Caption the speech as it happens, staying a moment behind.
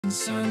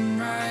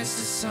Sunrise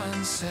to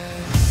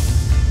sunset.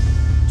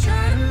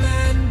 Try to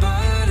mend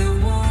but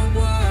it won't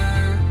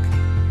work.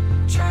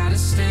 Try to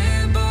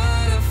stand but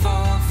I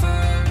fall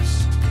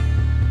first.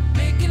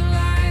 Making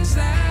lines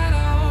that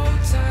I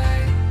hold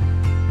tight.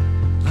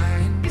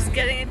 Just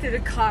getting into the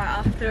car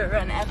after a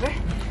run ever.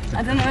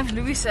 I don't know if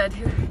Louis said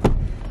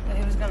that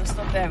he was gonna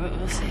stop there, but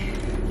we'll see.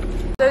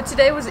 So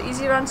today was an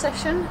easy run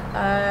session,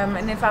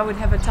 and if I would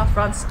have a tough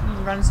run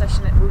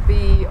session, it would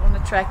be on the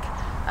track,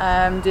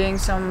 doing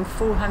some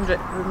 400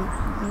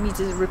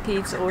 meters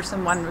repeats or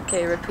some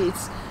 1K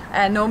repeats.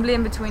 And normally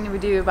in between we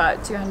do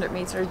about 200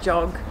 meter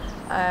jog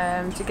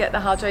to get the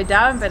heart rate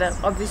down, but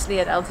obviously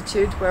at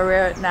altitude where we're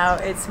at now,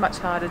 it's much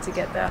harder to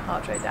get the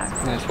heart rate down.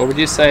 Nice. What would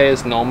you say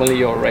is normally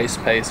your race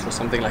pace for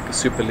something like a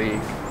Super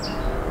League?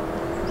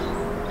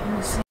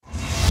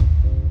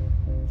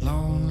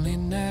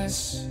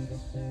 Loneliness,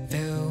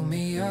 fill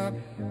me up.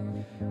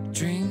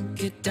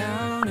 Drink it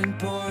down and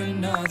pour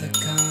another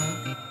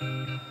cup.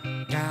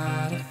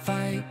 Gotta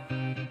fight,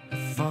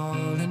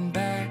 falling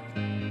back.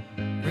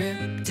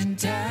 Ripped in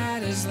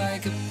tatters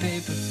like a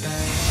paper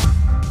bag.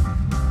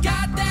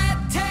 Got that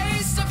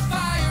taste of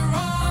fire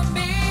on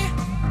me.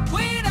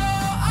 We know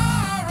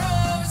our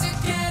roads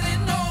are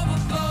getting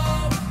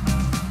overflow.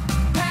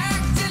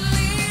 Packed in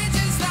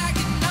legions like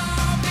an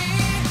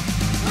army.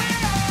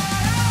 We're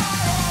on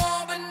our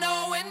own, but no,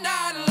 we're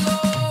not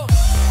alone.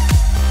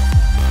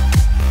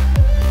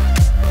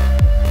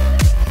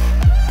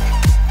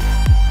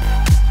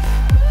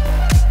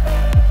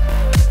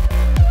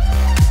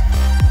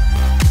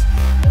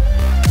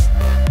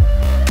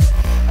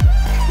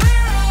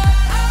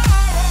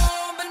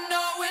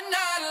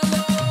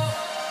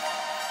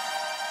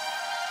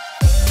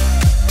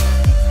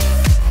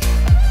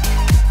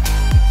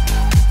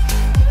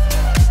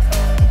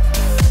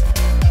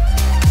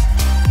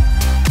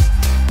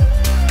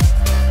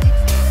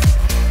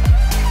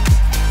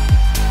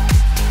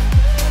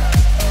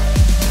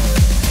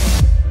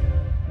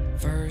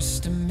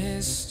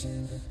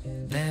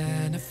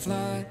 Then a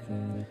flood,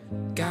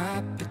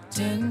 got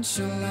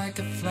potential like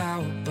a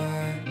flower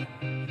bud.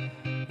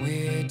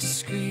 We're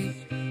discreet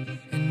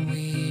and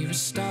we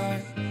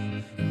restart,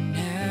 and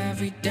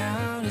every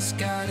down has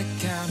got a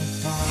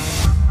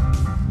counterpart.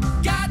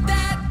 Got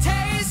that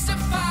taste of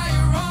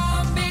fire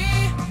on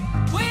me.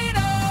 We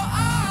know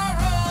our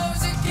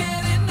roads are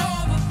getting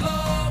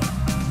overflow.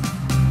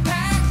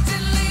 Packed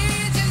in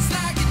legions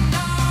like an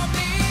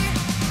army.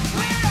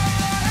 We're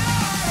on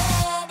our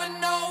own, but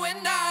no,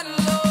 we're not alone.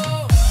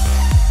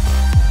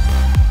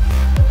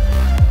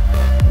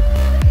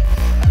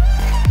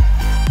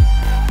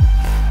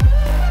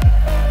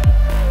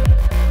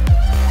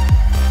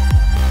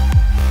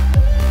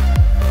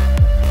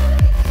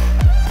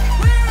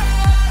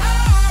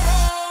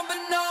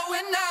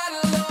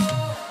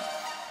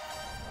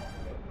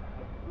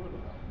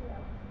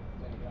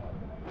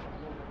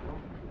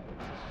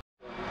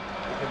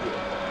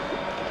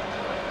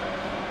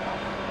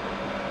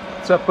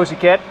 What's up,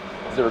 pussycat?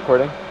 Is it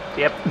recording?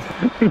 Yep.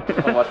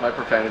 I'll watch my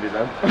profanity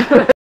then.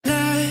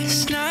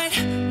 Last night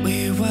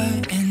we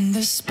were in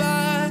the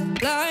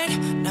spotlight.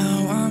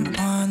 Now I'm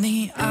on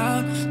the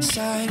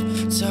outside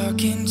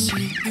talking to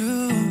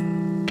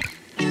you.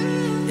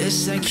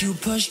 It's like you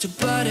pushed a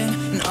button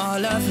and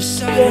all of a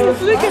sudden.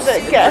 Look at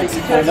that cat.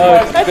 I know,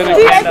 it's gonna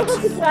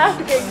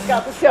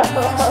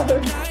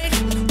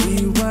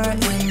We were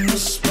in the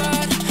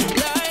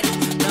spotlight.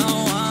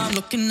 Now I'm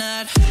looking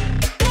at.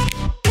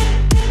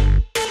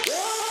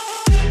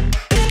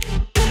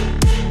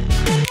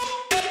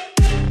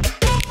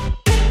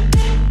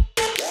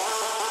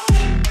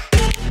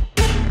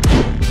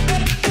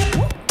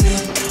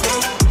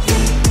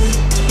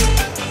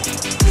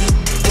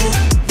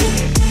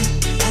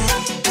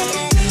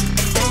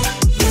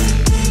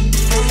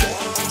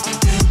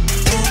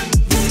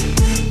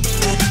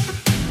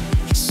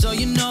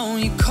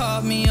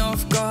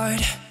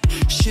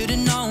 Should've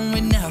known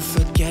we'd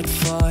never get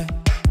far.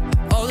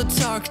 All the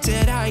talk,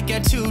 did I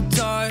get too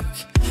dark?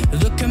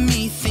 Look at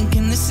me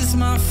thinking this is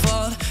my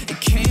fault.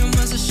 It came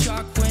as a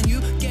shock when you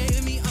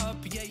gave me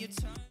up. Yeah, you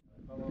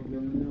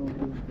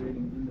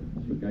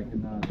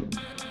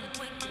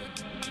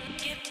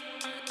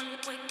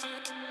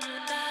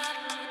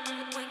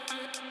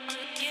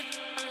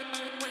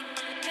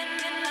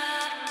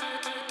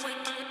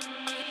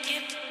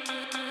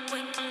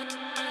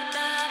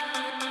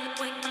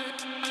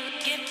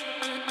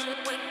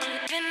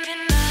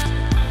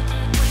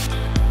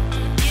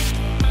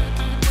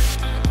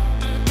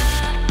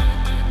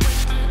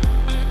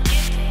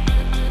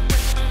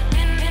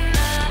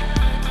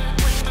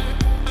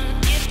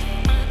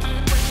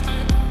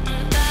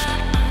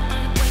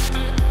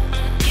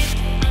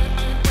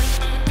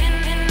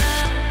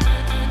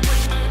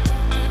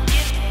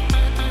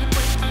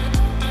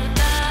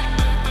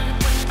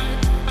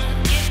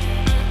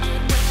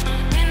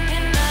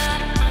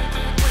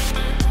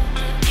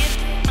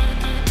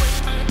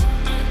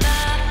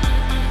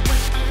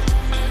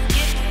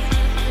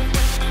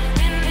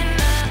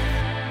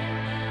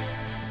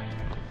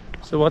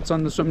So what's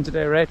on the swim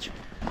today, Rach?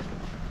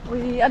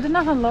 I don't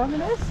know how long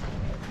it is,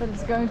 but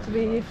it's going to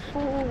be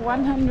 4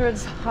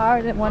 100s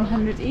hard and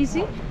 100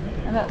 easy,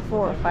 and that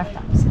 4 or 5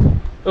 times.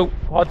 Oh,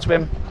 hard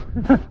swim.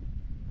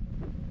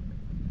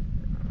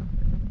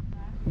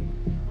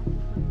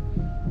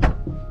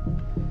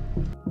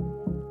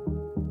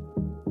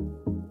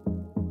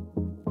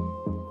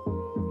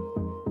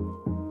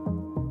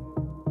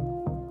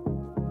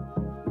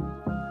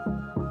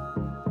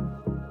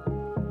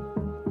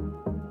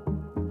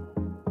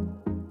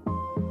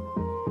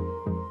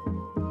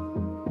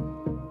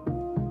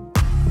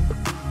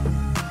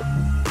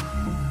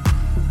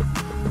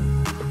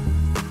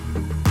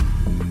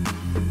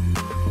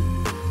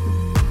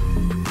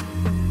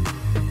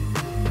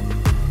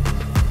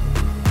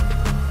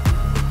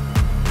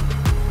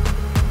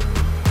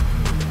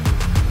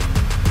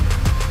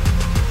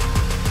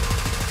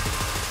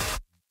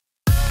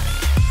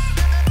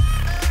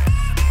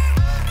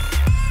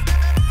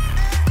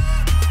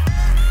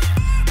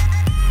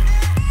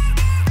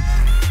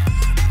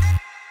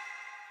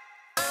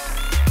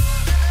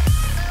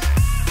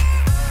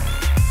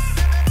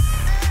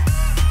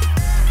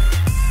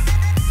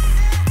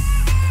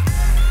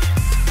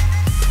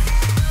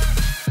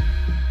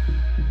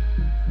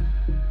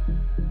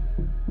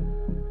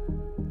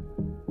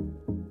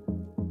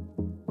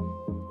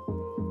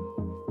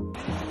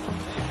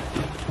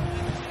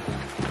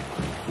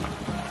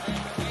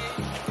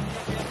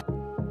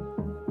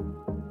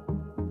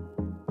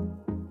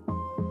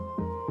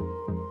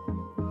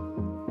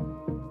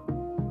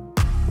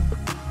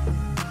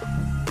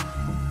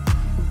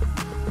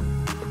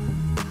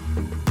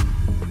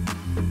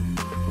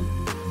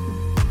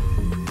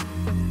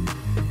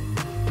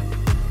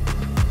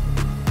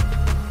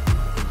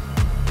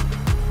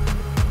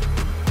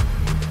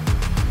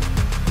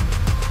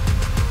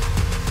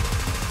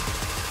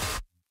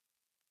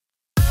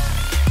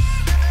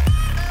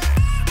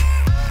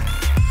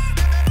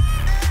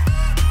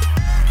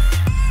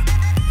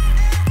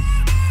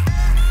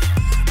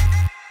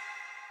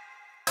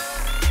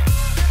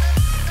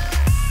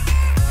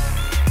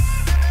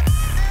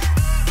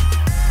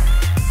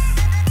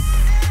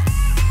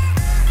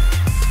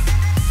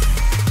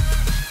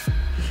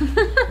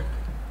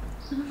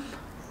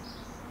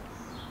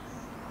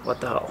 What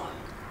the hell?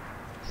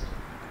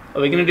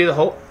 Are we gonna do the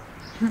whole?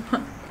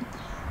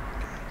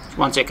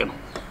 1 second.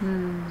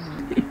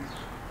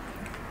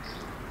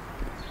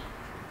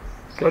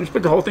 Go just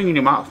put the whole thing in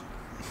your mouth.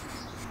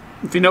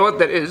 If you know what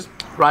that is,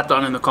 write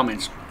down in the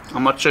comments.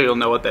 I'm not sure you'll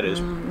know what that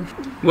is.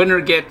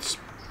 Winner gets,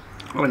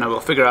 oh no, we'll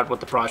figure out what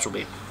the price will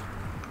be.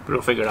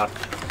 We'll figure it out.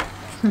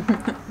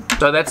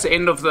 So that's the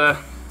end of the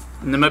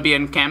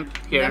Namibian camp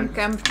here. Nam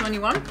Camp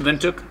 21.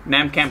 Windhoek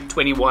Nam Camp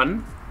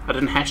 21. I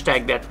didn't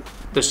hashtag that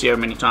this year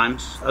many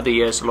times. Other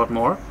years a lot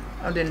more.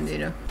 I didn't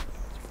either.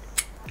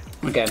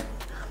 Okay.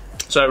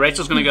 So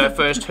Rachel's gonna go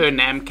first, her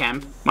Nam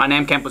camp. My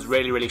Nam camp was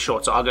really, really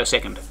short, so I'll go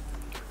second.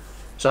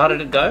 So how did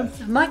it go?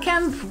 My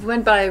camp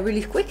went by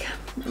really quick,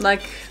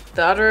 like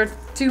the other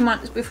 2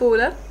 months before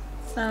that.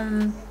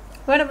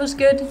 Weather was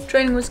good,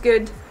 training was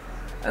good.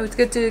 It was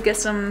good to get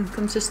some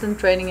consistent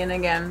training in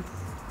again.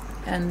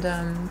 And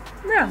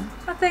yeah,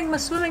 I think my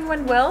swimming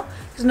went well,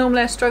 because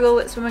normally I struggle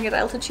with swimming at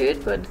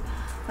altitude, but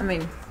I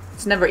mean,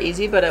 it's never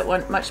easy, but it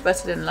went much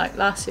better than like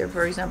last year,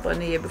 for example, and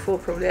the year before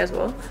probably as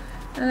well.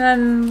 And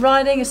then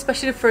riding,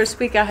 especially the first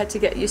week, I had to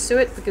get used to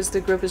it because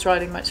the group is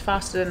riding much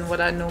faster than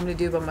what I normally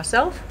do by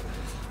myself.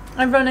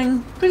 I'm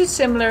running pretty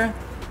similar.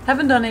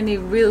 Haven't done any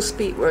real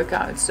speed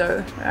workouts,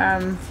 so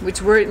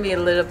which worried me a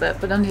little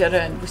bit. But on the other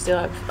hand, we still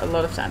have a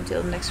lot of time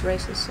till the next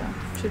races, so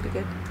should be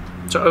good.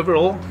 So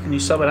overall, can you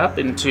sum it up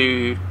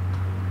into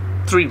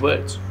 3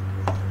 words?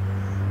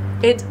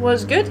 It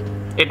was good.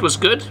 It was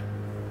good.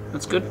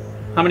 That's good.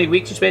 How many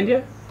weeks you spend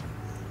here?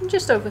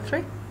 Just over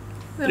 3.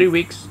 3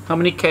 weeks. How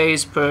many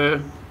Ks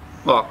per?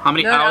 Well, how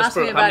many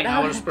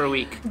hours per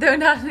week?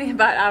 Don't ask me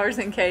about hours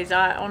in Ks.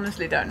 I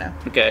honestly don't know.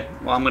 Okay.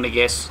 Well, I'm gonna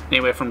guess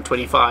anywhere from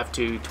 25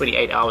 to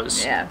 28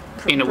 hours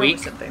in a week.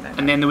 Something like that.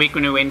 And then the week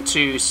when we went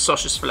to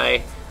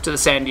Sosjesvlei to the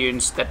sand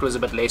dunes, that was a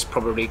bit less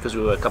probably because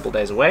we were a couple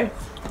days away.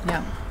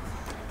 Yeah.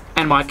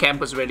 And my camp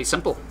was really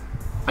simple.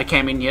 I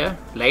came in here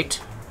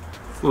late.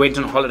 We went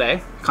on a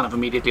holiday, kind of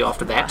immediately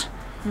after that.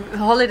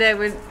 Holiday,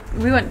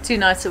 we went 2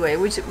 nights away,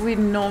 which we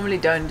normally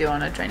don't do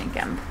on a training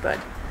camp, but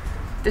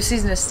the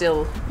season is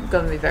still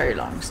going to be very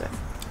long, so.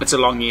 It's a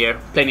long year,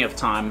 plenty of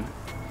time.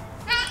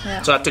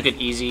 Yeah. So I took it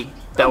easy.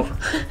 I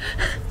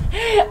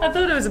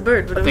thought it was a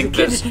bird, but it was a kid.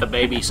 I think there's a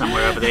baby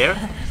somewhere over there.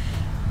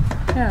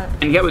 Yeah.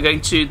 And yeah, we're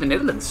going to the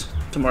Netherlands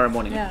tomorrow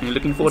morning. Yeah. And you're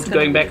looking forward to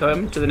going back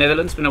home to the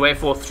Netherlands. Been away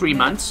for 3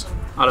 months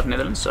out of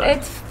Netherlands. So.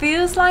 It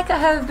feels like I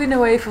have been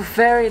away for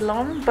very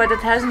long, but it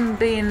hasn't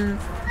been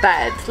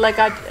bad. Like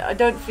I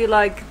don't feel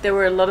like there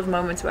were a lot of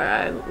moments where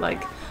I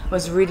like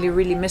was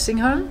really missing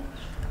home.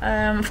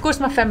 Of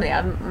course, my family.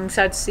 I'm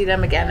sad to see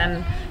them again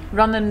and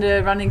running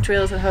the running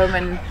trails at home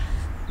and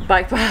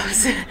bike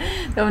paths.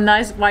 There were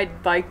nice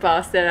white bike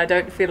paths that I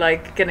don't feel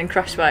like getting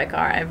crushed by a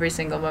car every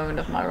single moment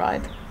of my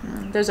ride.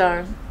 Those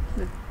are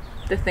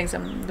the things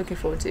I'm looking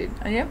forward to.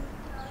 And yeah.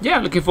 Yeah,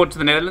 looking forward to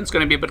the Netherlands. It's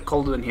going to be a bit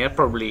colder than here,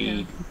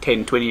 probably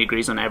 10, 20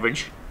 degrees on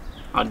average,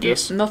 I'd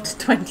guess. Not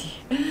 20.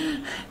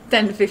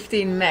 10,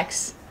 15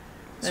 max.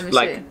 Let me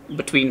Like see.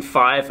 between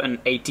 5 and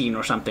 18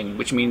 or something,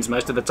 which means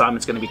most of the time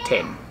it's going to be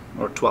 10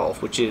 or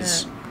 12, which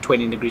is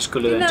 20 degrees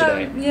cooler than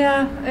today.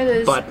 Yeah, it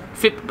is. But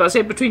I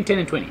say between 10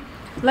 and 20.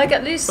 like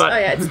at least, but- oh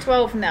yeah, it's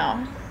 12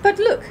 now. But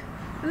look,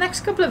 the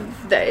next couple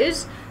of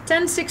days,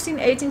 10, 16,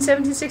 18,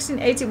 17, 16,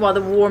 18, well,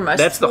 the warmest.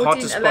 That's the 14,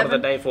 hottest 11, part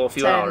of the day for a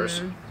few 10.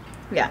 hours.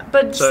 Yeah,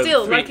 but So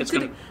still, three- like, it's it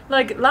could,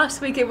 like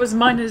last week it was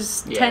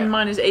minus 10,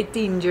 minus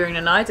 18 during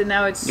the night, and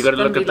now it's You got to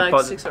going look to at be the like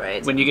positive. 6 or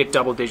 8. When you get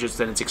double digits,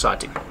 then it's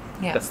exciting.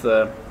 Yeah. That's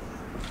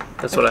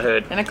what I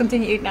heard. And I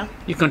continue eating now.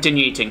 You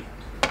continue eating.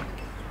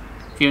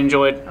 If you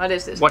enjoyed What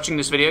is this? watching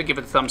this video, give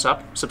it a thumbs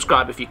up.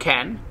 Subscribe if you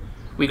can.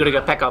 We got to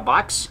go pack our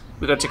bikes.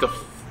 We got to take a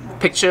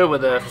picture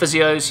with the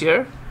physios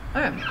here.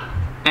 Oh.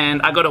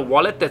 And I got a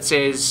wallet that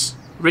says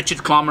Richard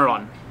Klamer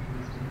on.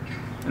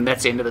 And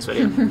that's the end of this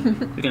video. We're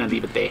going to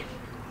leave it there.